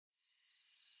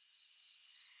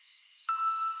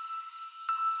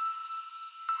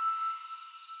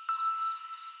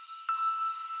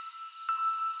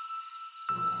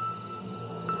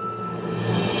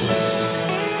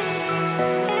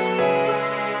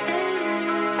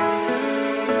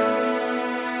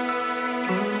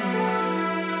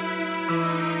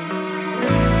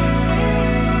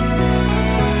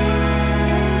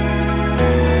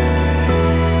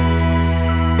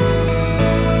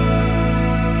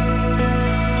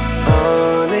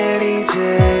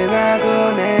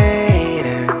지나고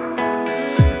내일은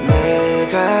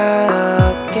내가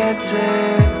없겠지.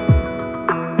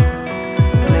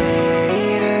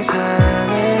 내일을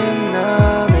사는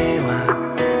너네와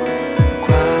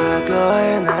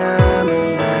과거에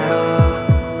남은 나로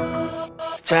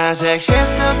자색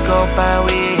시스투스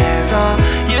꽃밭 위에서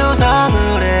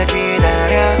유성우를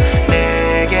기다려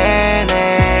내게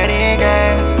내리게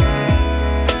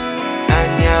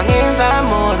안녕 인사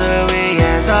모두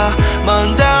위해서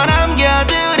먼저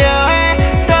남겨두려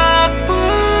해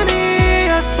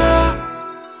덕분이었어.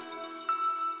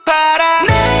 바라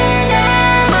내가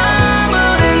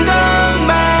머무른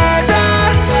곳마저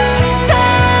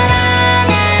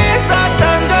사랑했었던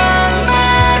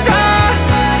것마저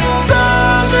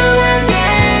소중한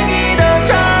얘기도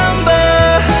전부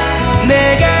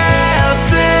내가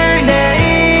없을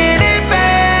내일을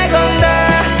빼곤 다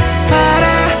바라.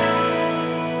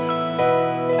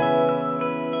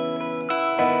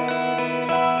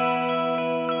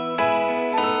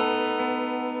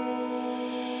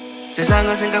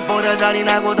 세상은 생각보다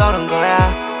잔인하고 더러운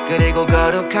거야. 그리고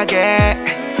거룩하게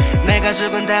내가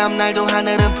죽은 다음 날도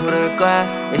하늘은 푸를거야.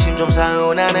 내 심 좀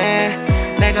서운하네.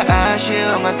 내가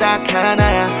아쉬운 건 딱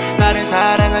하나야. 바른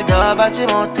사랑을 더 받지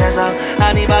못해서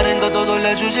아니 바른 것도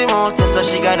돌려주지 못해서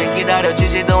시간을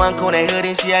기다려주지도 않고 내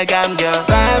흐린 시야에 감겨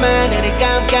밤하늘이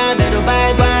깜깜해도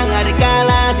발광하리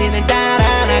갈라지는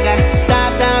따라 나가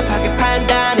답답하게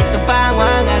판단했던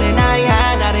방황 안에 나의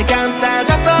하나를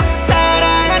감싸줬어.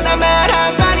 사랑한단 말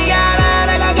한마디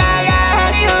알아나가야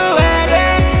하니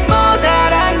후회돼.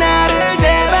 모자란 나를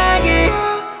제발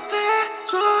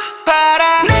기억해줘.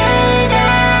 바라 내가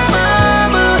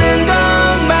머무른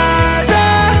곳마저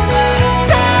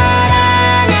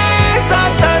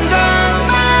사랑했었던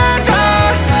것마저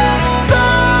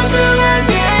소중한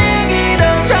얘기도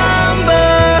전부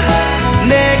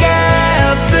내가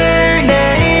없을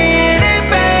내일을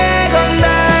빼곤 다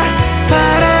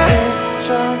바라.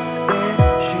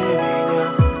 2022년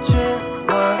 10월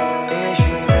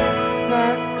 20일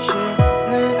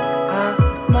날씨는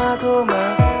아마도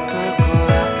맑을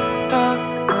거야.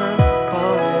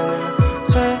 다음번에는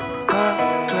새가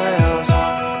되어서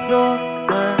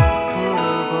노래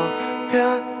부르고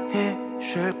편히 쉴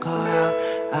거야.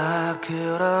 아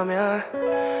그러면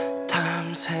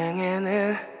다음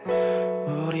생에는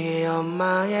우리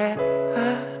엄마의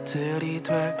아들이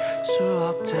될 수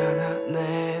없잖아.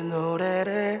 내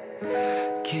노래를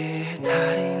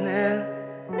기다리는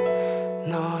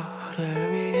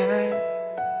너를 위해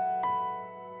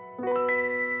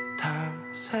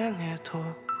다음 생에도